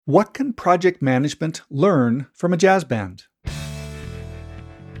What can project management learn from a jazz band?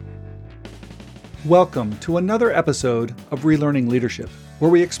 Welcome to another episode of Relearning Leadership, where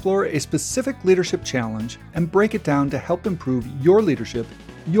we explore a specific leadership challenge and break it down to help improve your leadership,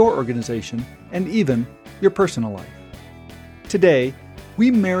 your organization, and even your personal life. Today, we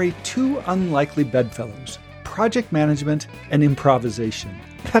marry two unlikely bedfellows, project management and improvisation.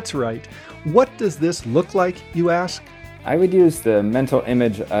 That's right. What does this look like, you ask? I would use the mental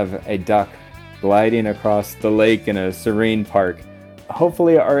image of a duck gliding across the lake in a serene park.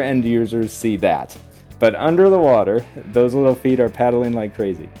 Hopefully our end users see that. But under the water, those little feet are paddling like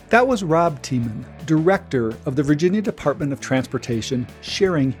crazy. That was Rob Tiemann, director of the Virginia Department of Transportation,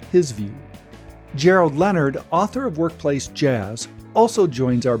 sharing his view. Gerald Leonard, author of Workplace Jazz, also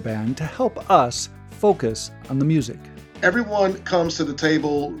joins our band to help us focus on the music. Everyone comes to the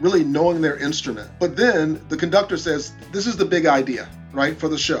table really knowing their instrument, but then the conductor says, this is the big idea, right, for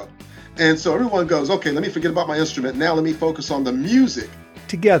the show. And so everyone goes, okay, let me forget about my instrument. Now let me focus on the music.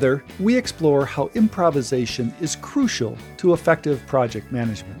 Together, we explore how improvisation is crucial to effective project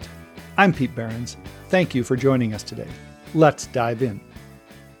management. I'm Pete Behrens. Thank you for joining us today. Let's dive in.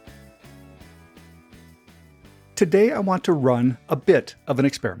 Today, I want to run a bit of an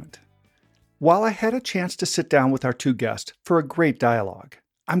experiment. While I had a chance to sit down with our two guests for a great dialogue,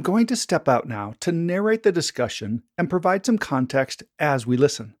 I'm going to step out now to narrate the discussion and provide some context as we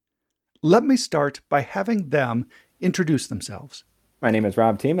listen. Let me start by having them introduce themselves. My name is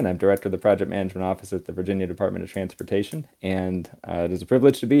Rob Tiemann. I'm Director of the Project Management Office at the Virginia Department of Transportation, and it is a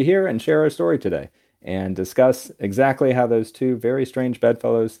privilege to be here and share our story today and discuss exactly how those two very strange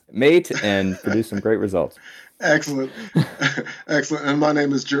bedfellows mate and produce some great results. Excellent. Excellent. And my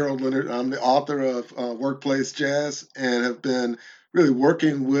name is Gerald Leonard. I'm the author of Workplace Jazz and have been really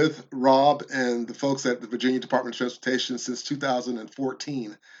working with Rob and the folks at the Virginia Department of Transportation since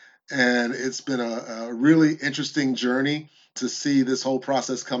 2014. And it's been a really interesting journey to see this whole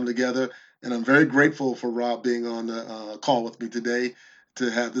process come together. And I'm very grateful for Rob being on the call with me today to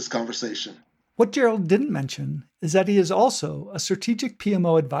have this conversation. What Gerald didn't mention is that he is also a strategic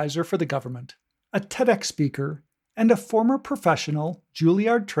PMO advisor for the government, a TEDx speaker, and a former professional,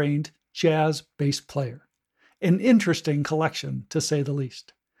 Juilliard-trained jazz bass player. An interesting collection, to say the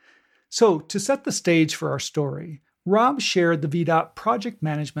least. So, to set the stage for our story, Rob shared the VDOT project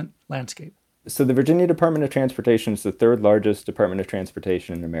management landscape. So the Virginia Department of Transportation is the third largest Department of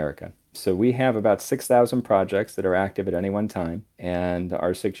Transportation in America. So we have about 6,000 projects that are active at any one time, and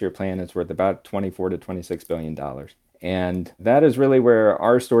our 6-year plan is worth about $24 to $26 billion. And that is really where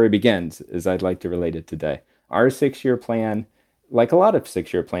our story begins, as I'd like to relate it today. Our 6-year plan, like a lot of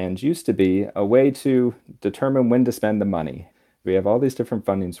 6-year plans, used to be a way to determine when to spend the money. We have all these different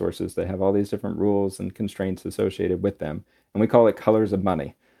funding sources that have all these different rules and constraints associated with them, and we call it colors of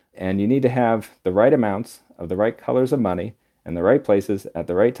money. And you need to have the right amounts of the right colors of money in the right places at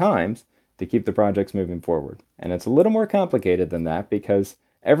the right times to keep the projects moving forward. And it's a little more complicated than that because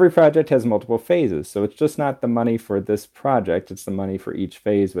every project has multiple phases. So it's just not the money for this project, it's the money for each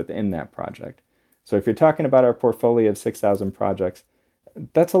phase within that project. So if you're talking about our portfolio of 6,000 projects,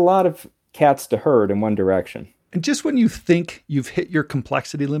 that's a lot of cats to herd in one direction. And just when you think you've hit your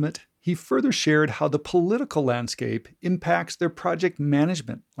complexity limit, he further shared how the political landscape impacts their project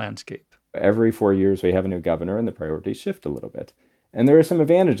management landscape. Every 4 years, we have a new governor and the priorities shift a little bit. And there are some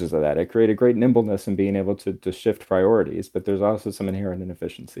advantages of that. It created great nimbleness in being able to shift priorities, but there's also some inherent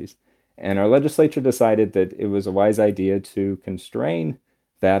inefficiencies. And our legislature decided that it was a wise idea to constrain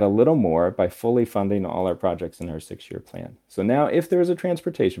that a little more by fully funding all our projects in our 6-year plan. So now if there's a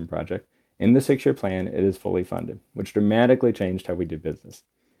transportation project in the 6-year plan, it is fully funded, which dramatically changed how we do business.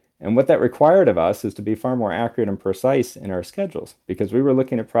 And what that required of us is to be far more accurate and precise in our schedules, because we were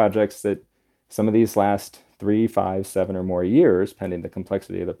looking at projects that some of these last 3, 5, 7 or more years, pending the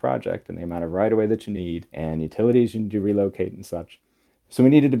complexity of the project and the amount of right-of-way that you need and utilities you need to relocate and such. So we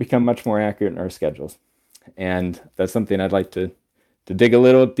needed to become much more accurate in our schedules. And that's something I'd like to dig a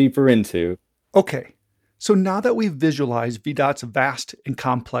little deeper into. Okay, so now that we've visualized VDOT's vast and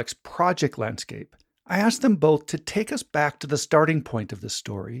complex project landscape, I asked them both to take us back to the starting point of this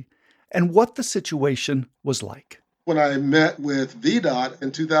story and what the situation was like. When I met with VDOT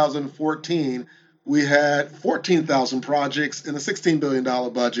in 2014, we had 14,000 projects in a $16 billion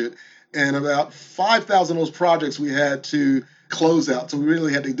budget, and about 5,000 of those projects we had to close out. So we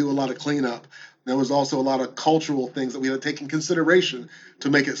really had to do a lot of cleanup. There was also a lot of cultural things that we had to take in consideration to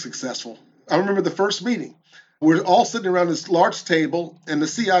make it successful. I remember the first meeting. We're all sitting around this large table, and the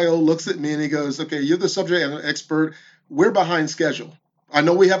CIO looks at me and he goes, okay, you're the subject matter expert. We're behind schedule. I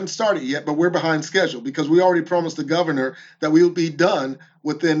know we haven't started yet, but we're behind schedule because we already promised the governor that we will be done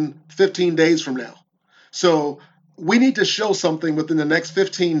within 15 days from now. So we need to show something within the next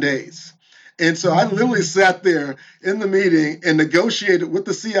 15 days. And so I literally sat there in the meeting and negotiated with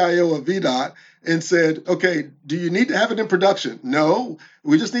the CIO of VDOT and said, okay, do you need to have it in production? No,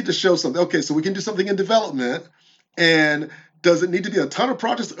 we just need to show something. Okay, so we can do something in development. And does it need to be a ton of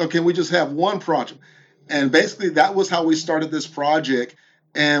projects, or can we just have one project? And basically that was how we started this project.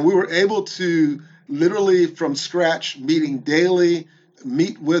 And we were able to literally from scratch, meeting daily,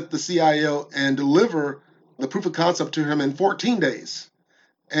 meet with the CIO and deliver the proof of concept to him in 14 days.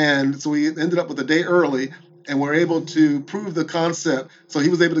 And so we ended up with a day early, and we're able to prove the concept. So he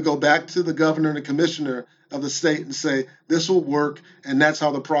was able to go back to the governor and the commissioner of the state and say, this will work. And that's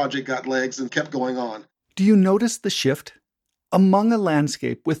how the project got legs and kept going on. Do you notice the shift? Among a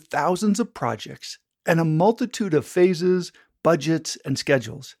landscape with thousands of projects and a multitude of phases, budgets, and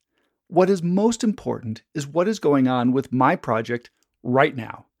schedules, what is most important is what is going on with my project right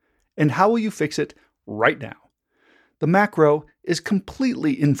now, and how will you fix it right now? The macro is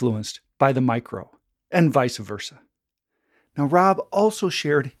completely influenced by the micro, and vice versa. Now, Rob also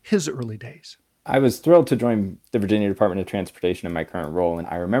shared his early days. I was thrilled to join the Virginia Department of Transportation in my current role, and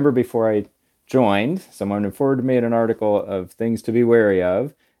I remember before I joined, someone forwarded me an article of things to be wary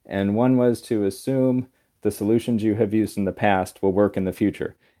of, and one was to assume the solutions you have used in the past will work in the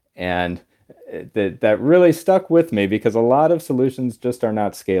future. And that really stuck with me because a lot of solutions just are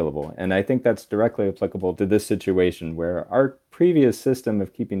not scalable. And I think that's directly applicable to this situation where our previous system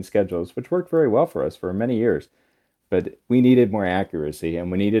of keeping schedules, which worked very well for us for many years, but we needed more accuracy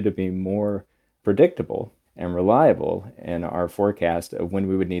and we needed to be more predictable and reliable in our forecast of when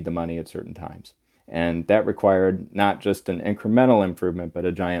we would need the money at certain times. And that required not just an incremental improvement, but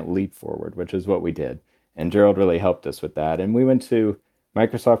a giant leap forward, which is what we did. And Gerald really helped us with that. And we went to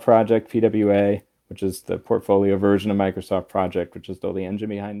Microsoft Project, PWA, which is the portfolio version of Microsoft Project, which is still the engine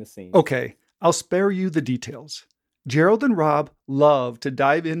behind the scenes. Okay, I'll spare you the details. Gerald and Rob love to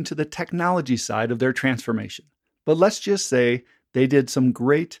dive into the technology side of their transformation. But let's just say they did some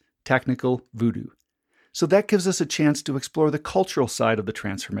great technical voodoo. So that gives us a chance to explore the cultural side of the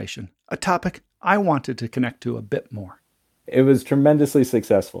transformation, a topic I wanted to connect to a bit more. It was tremendously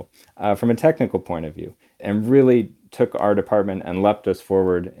successful from a technical point of view and really took our department and leapt us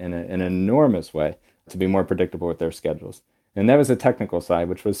forward in an enormous way to be more predictable with their schedules. And that was the technical side,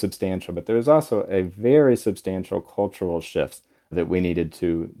 which was substantial, but there was also a very substantial cultural shifts that we needed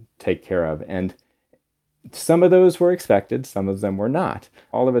to take care of. And some of those were expected, some of them were not.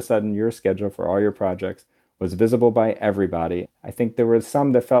 All of a sudden, your schedule for all your projects was visible by everybody. I think there were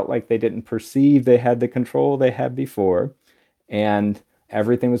some that felt like they didn't perceive they had the control they had before, and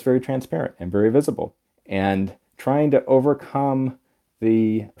everything was very transparent and very visible. And trying to overcome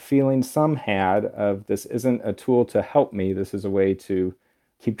the feeling some had of this isn't a tool to help me, this is a way to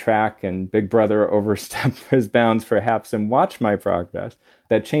keep track and Big Brother overstep his bounds perhaps and watch my progress.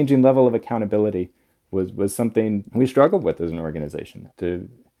 That changing level of accountability was something we struggled with as an organization, to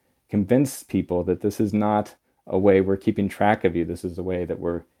convince people that this is not a way we're keeping track of you, this is a way that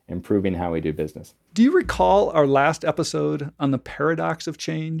we're improving how we do business. Do you recall our last episode on the paradox of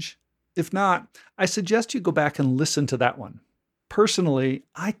change? If not, I suggest you go back and listen to that one. Personally,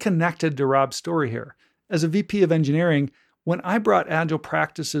 I connected to Rob's story here. As a VP of engineering, when I brought agile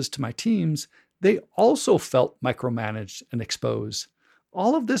practices to my teams, they also felt micromanaged and exposed.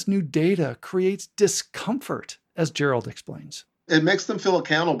 All of this new data creates discomfort, as Gerald explains. It makes them feel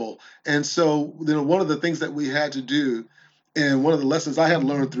accountable. And so, one of the things that we had to do, and one of the lessons I had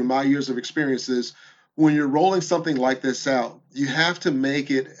learned through my years of experience is when you're rolling something like this out, you have to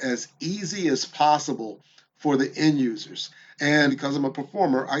make it as easy as possible for the end users. And because I'm a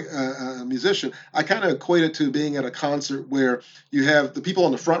performer, a musician, I kind of equate it to being at a concert where you have the people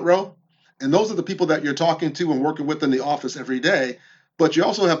on the front row, and those are the people that you're talking to and working with in the office every day. But you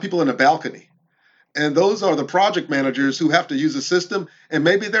also have people in the balcony. And those are the project managers who have to use a system, and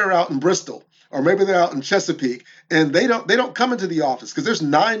maybe they're out in Bristol or maybe they're out in Chesapeake, and they don't come into the office because there's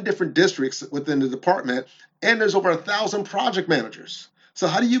 9 different districts within the department, and there's over 1,000 project managers. So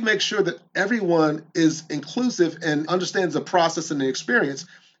how do you make sure that everyone is inclusive and understands the process and the experience?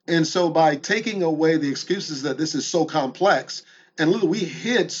 And so by taking away the excuses that this is so complex, and literally we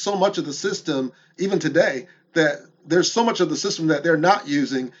hid so much of the system, even today, that there's so much of the system that they're not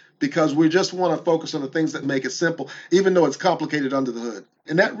using because we just want to focus on the things that make it simple, even though it's complicated under the hood.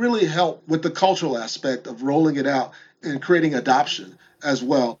 And that really helped with the cultural aspect of rolling it out and creating adoption as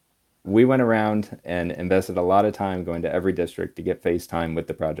well. We went around and invested a lot of time going to every district to get face time with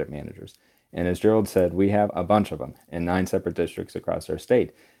the project managers. And as Gerald said, we have a bunch of them in 9 separate districts across our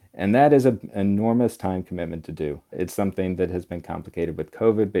state. And that is an enormous time commitment to do. It's something that has been complicated with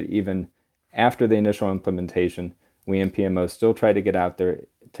COVID, but even after the initial implementation, we in PMO still try to get out there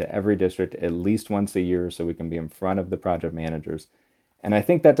to every district at least once a year so we can be in front of the project managers. And I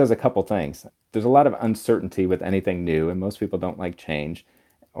think that does a couple things. There's a lot of uncertainty with anything new, and most people don't like change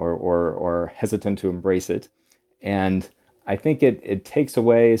or hesitant to embrace it. And I think it takes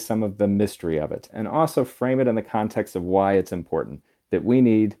away some of the mystery of it, and also frame it in the context of why it's important, that we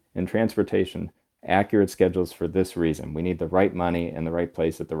need in transportation accurate schedules for this reason. We need the right money in the right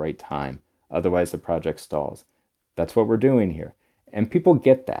place at the right time. Otherwise, the project stalls. That's what we're doing here. And people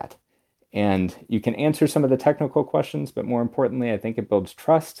get that. And you can answer some of the technical questions, but more importantly, I think it builds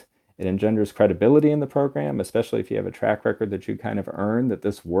trust. It engenders credibility in the program, especially if you have a track record that you kind of earn that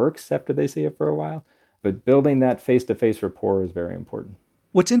this works after they see it for a while. But building that face-to-face rapport is very important.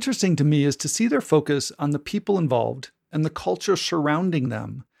 What's interesting to me is to see their focus on the people involved and the culture surrounding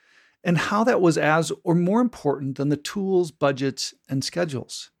them, and how that was as or more important than the tools, budgets, and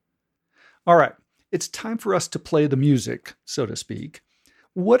schedules. All right, it's time for us to play the music, so to speak.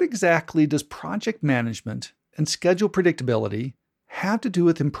 What exactly does project management and schedule predictability have to do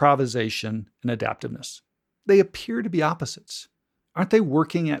with improvisation and adaptiveness? They appear to be opposites. Aren't they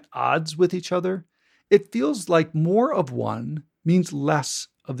working at odds with each other? It feels like more of one means less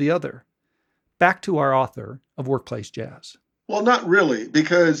of the other. Back to our author of Workplace Jazz. Well, not really,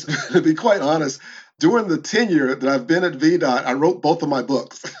 because to be quite honest, during the tenure that I've been at VDOT, I wrote both of my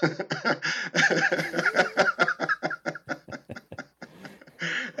books.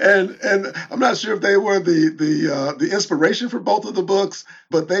 And I'm not sure if they were the inspiration for both of the books,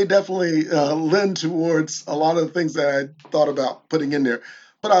 but they definitely lend towards a lot of the things that I thought about putting in there.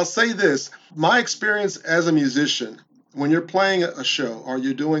 But I'll say this, my experience as a musician, when you're playing a show or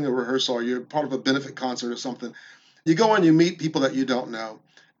you're doing a rehearsal or you're part of a benefit concert or something, you go and you meet people that you don't know.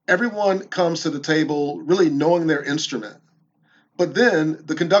 Everyone comes to the table really knowing their instrument. But then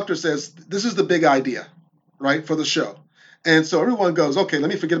the conductor says, this is the big idea, right, for the show. And so everyone goes, okay, let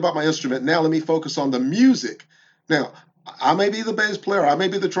me forget about my instrument. Now let me focus on the music. Now, I may be the bass player, I may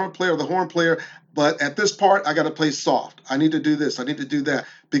be the trumpet player, the horn player, but at this part, I got to play soft. I need to do this, I need to do that,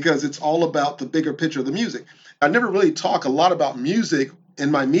 because it's all about the bigger picture of the music. I never really talk a lot about music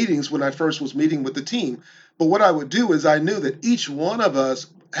in my meetings when I first was meeting with the team. But what I would do is I knew that each one of us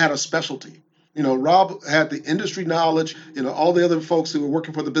had a specialty. You know, Rob had the industry knowledge. You know, all the other folks who were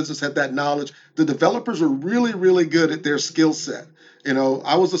working for the business had that knowledge. The developers were really, really good at their skill set. You know,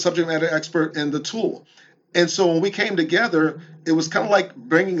 I was the subject matter expert in the tool. And so when we came together, it was kind of like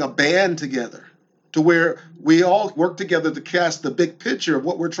bringing a band together to where we all work together to cast the big picture of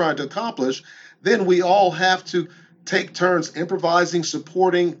what we're trying to accomplish. Then we all have to take turns improvising,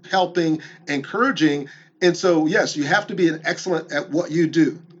 supporting, helping, encouraging. And so, yes, you have to be an excellent at what you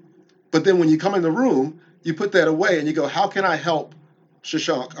do. But then when you come in the room, you put that away and you go, how can I help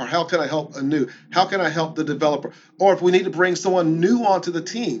Shashank? Or how can I help Anu? How can I help the developer? Or if we need to bring someone new onto the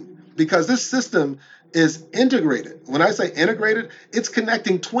team, because this system is integrated. When I say integrated, it's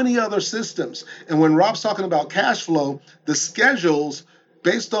connecting 20 other systems. And when Rob's talking about cash flow, the schedules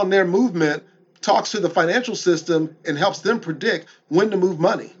based on their movement talks to the financial system and helps them predict when to move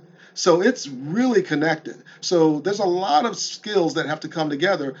money. So it's really connected. So there's a lot of skills that have to come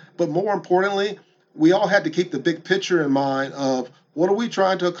together. But more importantly, we all had to keep the big picture in mind of what are we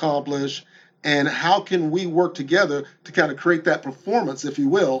trying to accomplish and how can we work together to kind of create that performance, if you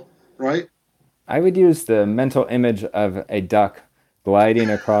will, right? I would use the mental image of a duck gliding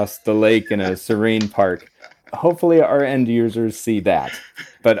across the lake in a serene park. Hopefully our end users see that.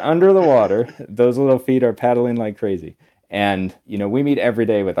 But under the water, those little feet are paddling like crazy. And, you know, we meet every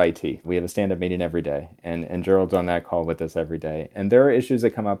day with IT. We have a stand-up meeting every day. And Gerald's on that call with us every day. And there are issues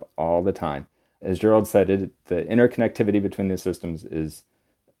that come up all the time. As Gerald said, the interconnectivity between the systems is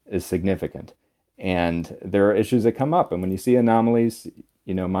significant. And there are issues that come up. And when you see anomalies,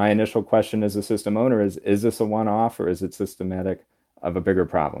 you know, my initial question as a system owner is this a one-off or is it systematic of a bigger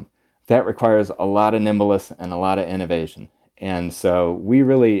problem? That requires a lot of nimbleness and a lot of innovation. And so we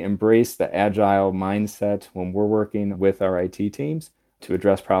really embrace the agile mindset when we're working with our IT teams to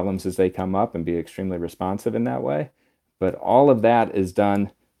address problems as they come up and be extremely responsive in that way. But all of that is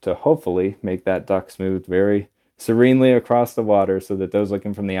done to hopefully make that duck move very serenely across the water so that those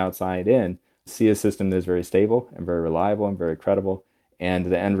looking from the outside in see a system that is very stable and very reliable and very credible. And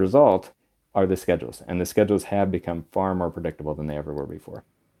the end result are the schedules. And the schedules have become far more predictable than they ever were before.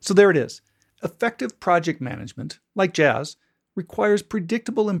 So there it is. Effective project management, like jazz, requires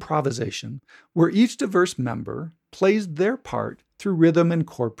predictable improvisation where each diverse member plays their part through rhythm and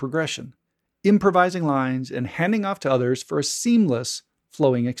chord progression. improvising lines and handing off to others for a seamless,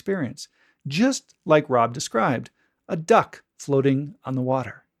 flowing experience, just like Rob described, a duck floating on the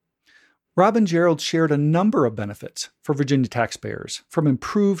water. Rob and Gerald shared a number of benefits for Virginia taxpayers, from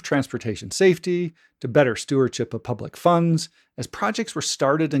improved transportation safety to better stewardship of public funds, as projects were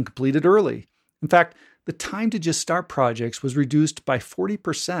started and completed early. In fact, the time to just start projects was reduced by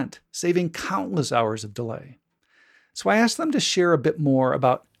 40%, saving countless hours of delay. So I asked them to share a bit more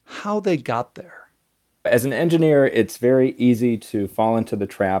about how they got there. As an engineer, it's very easy to fall into the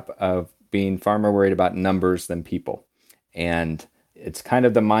trap of being far more worried about numbers than people. And it's kind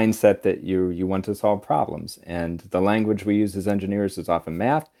of the mindset that you want to solve problems. And the language we use as engineers is often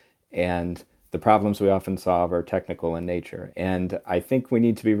math, and the problems we often solve are technical in nature. And I think we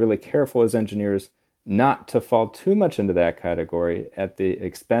need to be really careful as engineers not to fall too much into that category at the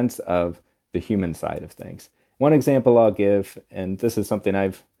expense of the human side of things. One example I'll give, and this is something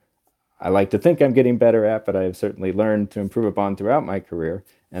I like to think I'm getting better at, but I've certainly learned to improve upon throughout my career.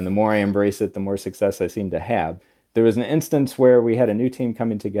 And the more I embrace it, the more success I seem to have. There was an instance where we had a new team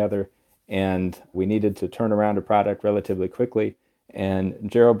coming together and we needed to turn around a product relatively quickly. And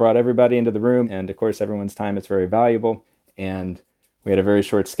Gerald brought everybody into the room, and of course everyone's time is very valuable. And we had a very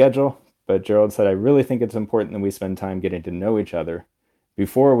short schedule, but Gerald said, I really think it's important that we spend time getting to know each other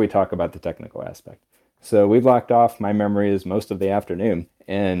before we talk about the technical aspect. So we blocked off, my memory is most of the afternoon,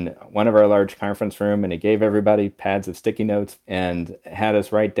 in one of our large conference room, and he gave everybody pads of sticky notes and had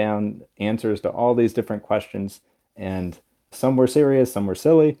us write down answers to all these different questions. And some were serious, some were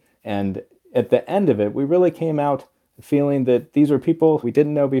silly. And at the end of it, we really came out feeling that these were people we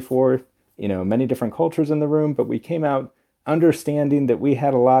didn't know before, many different cultures in the room, but we came out understanding that we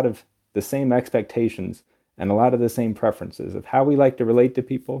had a lot of the same expectations and a lot of the same preferences of how we like to relate to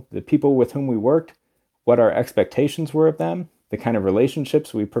people, the people with whom we worked, what our expectations were of them, the kind of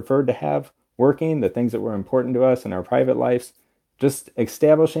relationships we preferred to have working, the things that were important to us in our private lives. Just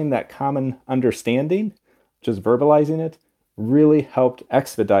establishing that common understanding, just verbalizing it, really helped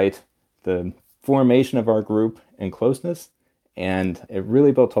expedite the formation of our group and closeness. And it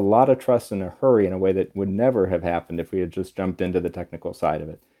really built a lot of trust in a hurry in a way that would never have happened if we had just jumped into the technical side of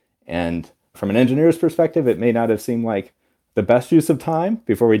it. And from an engineer's perspective, it may not have seemed like the best use of time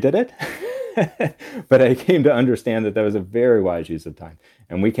before we did it, but I came to understand that was a very wise use of time.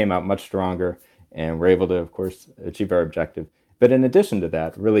 And we came out much stronger and were able to, of course, achieve our objective. But in addition to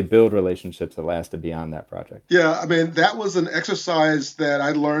that, really build relationships that lasted beyond that project. Yeah, I mean, that was an exercise that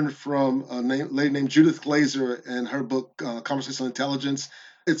I learned from a lady named Judith Glaser in her book, Conversational Intelligence.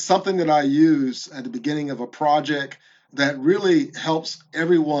 It's something that I use at the beginning of a project that really helps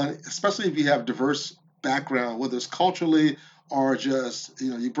everyone, especially if you have diverse background, whether it's culturally or just,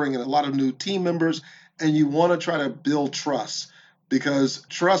 you bring in a lot of new team members and you want to try to build trust, because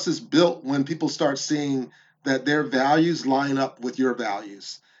trust is built when people start seeing that their values line up with your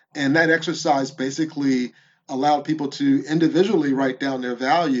values. And that exercise basically allowed people to individually write down their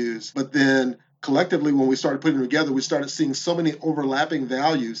values, but then collectively, when we started putting them together, we started seeing so many overlapping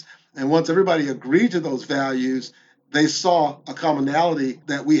values. And once everybody agreed to those values, they saw a commonality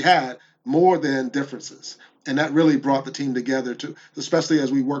that we had more than differences. And that really brought the team together, especially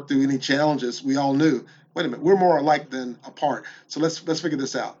as we worked through any challenges. We all knew, wait a minute, we're more alike than apart. So let's figure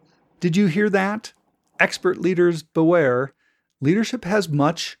this out. Did you hear that? Expert leaders beware. Leadership has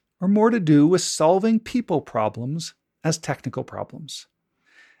much or more to do with solving people problems as technical problems.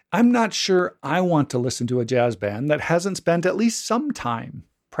 I'm not sure I want to listen to a jazz band that hasn't spent at least some time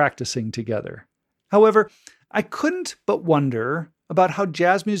practicing together. However, I couldn't but wonder about how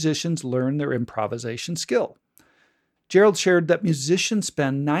jazz musicians learn their improvisation skill. Gerald shared that musicians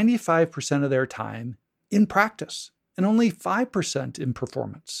spend 95% of their time in practice and only 5% in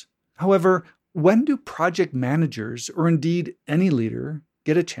performance. However, when do project managers, or indeed any leader,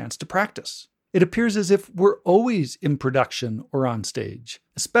 get a chance to practice? It appears as if we're always in production or on stage,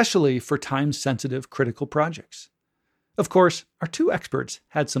 especially for time-sensitive critical projects. Of course, our two experts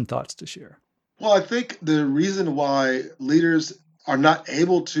had some thoughts to share. Well, I think the reason why leaders are not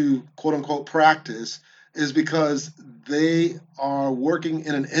able to, quote unquote, practice is because they are working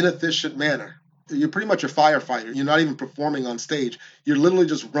in an inefficient manner. You're pretty much a firefighter. You're not even performing on stage. You're literally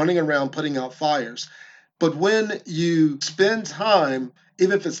just running around putting out fires. But when you spend time,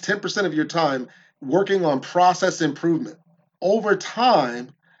 even if it's 10% of your time, working on process improvement, over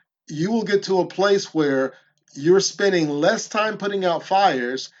time, you will get to a place where you're spending less time putting out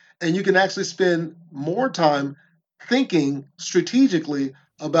fires, and you can actually spend more time thinking strategically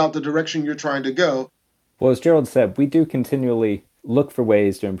about the direction you're trying to go. Well, as Gerald said, we do continually look for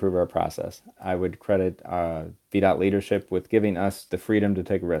ways to improve our process. I would credit VDOT leadership with giving us the freedom to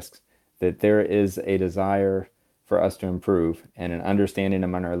take risks. that there is a desire for us to improve and an understanding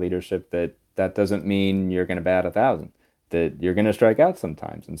among our leadership that that doesn't mean you're going to bat 1,000, that you're going to strike out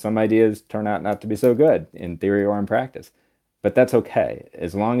sometimes. And some ideas turn out not to be so good in theory or in practice. But that's okay.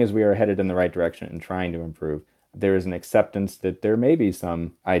 As long as we are headed in the right direction and trying to improve, there is an acceptance that there may be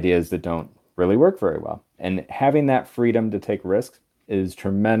some ideas that don't really work very well. And having that freedom to take risks is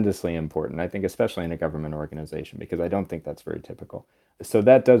tremendously important, I think, especially in a government organization, because I don't think that's very typical. So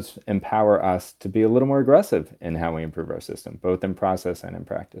that does empower us to be a little more aggressive in how we improve our system, both in process and in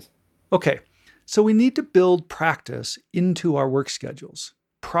practice. Okay, so we need to build practice into our work schedules.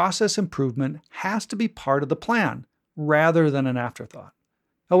 Process improvement has to be part of the plan rather than an afterthought.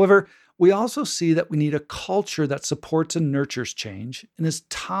 However, we also see that we need a culture that supports and nurtures change and is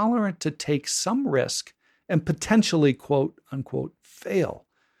tolerant to take some risk and potentially, quote unquote, fail.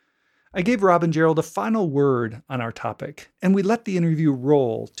 I gave Rob and Gerald a final word on our topic, and we let the interview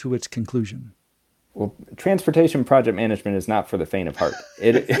roll to its conclusion. Well, transportation project management is not for the faint of heart.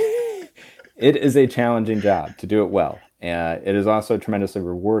 It is a challenging job to do it well. It is also a tremendously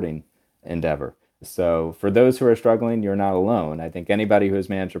rewarding endeavor. So for those who are struggling, you're not alone. I think anybody who has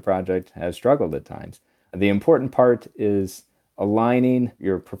managed a project has struggled at times. The important part is aligning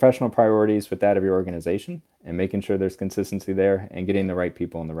your professional priorities with that of your organization and making sure there's consistency there and getting the right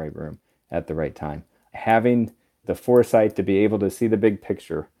people in the right room at the right time. Having the foresight to be able to see the big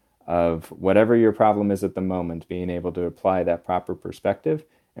picture of whatever your problem is at the moment, being able to apply that proper perspective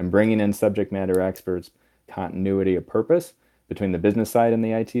and bringing in subject matter experts, continuity of purpose between the business side and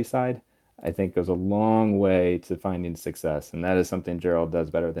the IT side, I think goes a long way to finding success. And that is something Gerald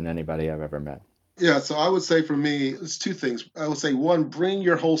does better than anybody I've ever met. Yeah, so I would say for me, it's two things. I would say, one, bring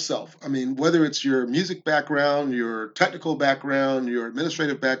your whole self. I mean, whether it's your music background, your technical background, your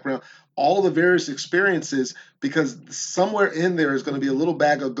administrative background, all the various experiences, because somewhere in there is going to be a little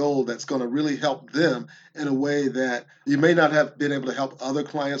bag of gold that's going to really help them in a way that you may not have been able to help other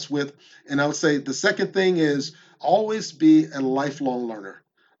clients with. And I would say the second thing is always be a lifelong learner.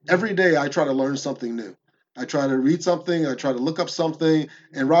 Every day I try to learn something new. I try to read something, I try to look up something,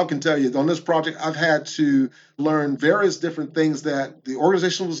 and Rob can tell you, on this project, I've had to learn various different things that the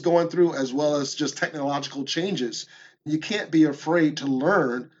organization was going through, as well as just technological changes. You can't be afraid to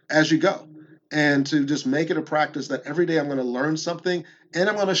learn as you go, and to just make it a practice that every day I'm going to learn something, and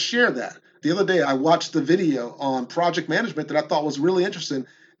I'm going to share that. The other day, I watched the video on project management that I thought was really interesting,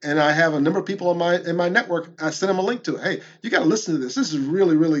 and I have a number of people in my network. I sent them a link to it. Hey, you got to listen to this. This is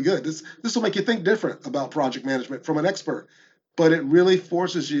really, really good. This will make you think different about project management from an expert. But it really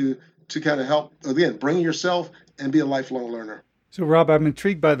forces you to kind of help, again, bring yourself and be a lifelong learner. So, Rob, I'm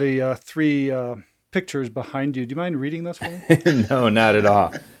intrigued by the three pictures behind you. Do you mind reading this for me? No, not at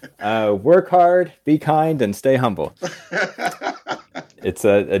all. Work hard, be kind, and stay humble. It's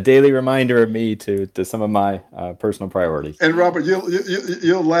a daily reminder of me to some of my personal priorities. And Robert,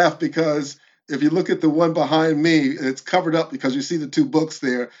 you'll laugh because if you look at the one behind me, it's covered up because you see the two books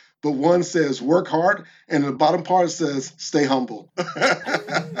there. But one says work hard, and the bottom part says stay humble.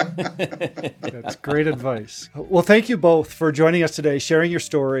 That's great advice. Well, thank you both for joining us today, sharing your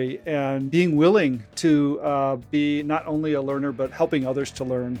story, and being willing to be not only a learner, but helping others to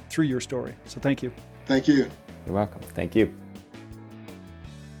learn through your story. So thank you. Thank you. You're welcome. Thank you.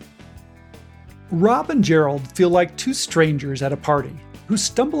 Rob and Gerald feel like two strangers at a party who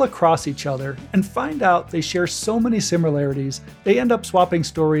stumble across each other and find out they share so many similarities, they end up swapping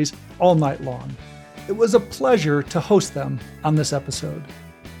stories all night long. It was a pleasure to host them on this episode.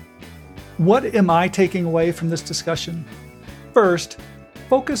 What am I taking away from this discussion? First,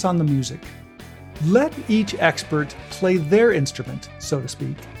 focus on the music. Let each expert play their instrument, so to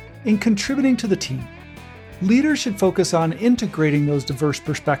speak, in contributing to the team. Leaders should focus on integrating those diverse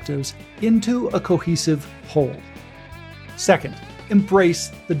perspectives into a cohesive whole. Second,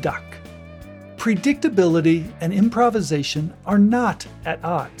 embrace the duck. Predictability and improvisation are not at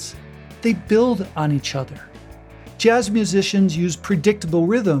odds. They build on each other. Jazz musicians use predictable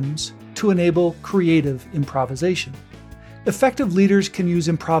rhythms to enable creative improvisation. Effective leaders can use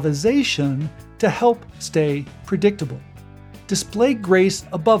improvisation to help stay predictable. Display grace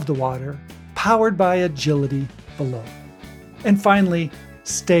above the water, powered by agility below. And finally,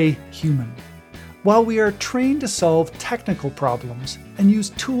 stay human. While we are trained to solve technical problems and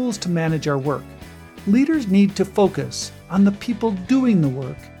use tools to manage our work, leaders need to focus on the people doing the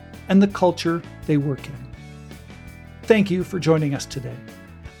work and the culture they work in. Thank you for joining us today.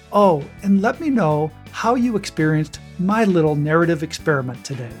 Oh, and let me know how you experienced my little narrative experiment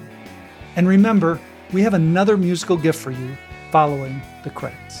today. And remember, we have another musical gift for you following the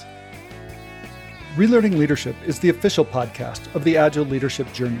credits. Relearning Leadership is the official podcast of the Agile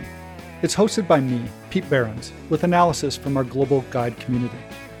Leadership Journey. It's hosted by me, Pete Behrens, with analysis from our global guide community.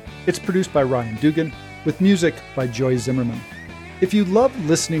 It's produced by Ryan Dugan, with music by Joy Zimmerman. If you love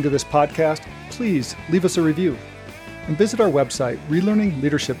listening to this podcast, please leave us a review. And visit our website,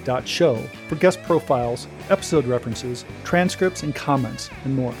 relearningleadership.show, for guest profiles, episode references, transcripts, and comments,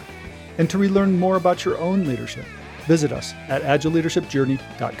 and more. And to relearn more about your own leadership, visit us at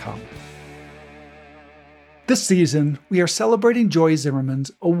agileleadershipjourney.com. This season, we are celebrating Joy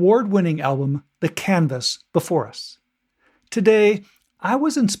Zimmerman's award-winning album, The Canvas Before Us. Today, I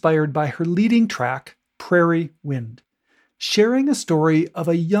was inspired by her leading track, Prairie Wind, sharing a story of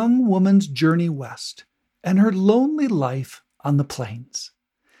a young woman's journey west and her lonely life on the plains.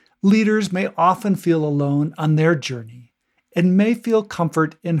 Leaders may often feel alone on their journey and may feel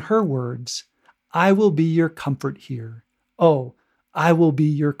comfort in her words, "I will be your comfort here. Oh, I will be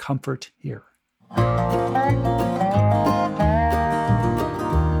your comfort here."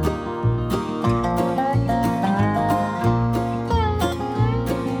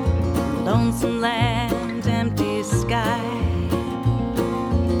 Lonesome land, empty sky,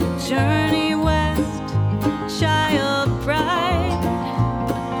 journey west, child bride.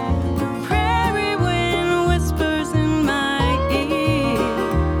 Prairie wind whispers in my ear,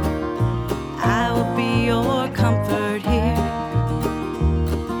 I will be your comfort here.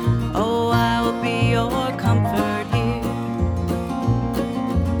 Oh, I will be your comfort here.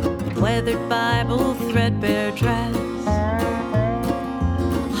 Weathered Bible, threadbare dress,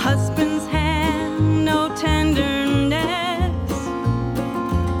 husband's hand, no tenderness,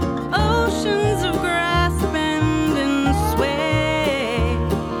 oceans of grass bend and sway.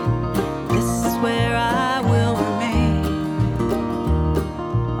 This is where I will remain.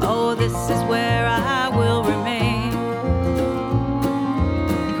 Oh, this is where I will remain.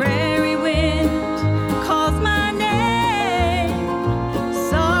 Prairie wind calls my name,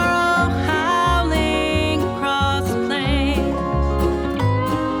 sorrow howling across the plains.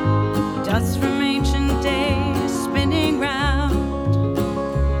 Dust from ancient days spinning round,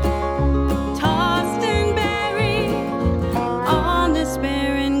 tossed and buried on this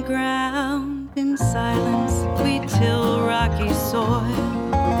barren ground. In silence we till rocky soil,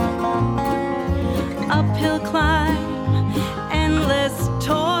 uphill climb, endless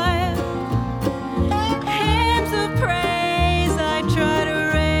toil, hymns of praise I try to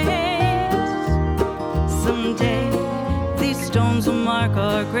raise. Someday these stones will mark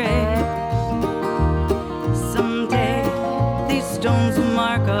our graves. Someday these stones will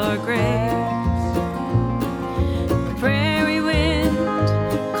mark our graves. Prairie wind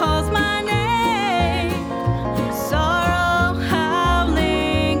calls my name, sorrow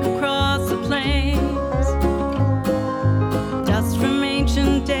howling across the plains. Dust from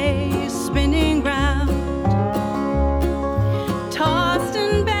ancient days spinning round, tossed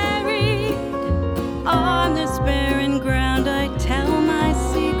and buried on this barren ground. I tell my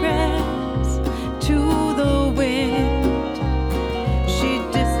secrets to the wind. She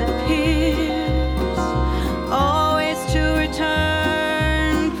disappears, always to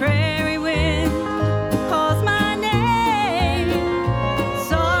return. Prairie wind calls my name,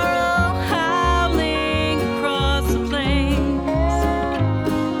 sorrow howling across the plains.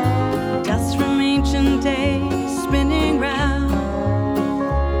 Dust from ancient days spinning round,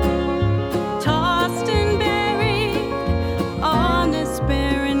 tossed and buried on this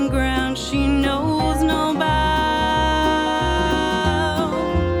barren ground. She knows no bounds.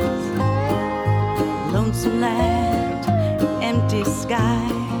 Lonesome land, empty sky,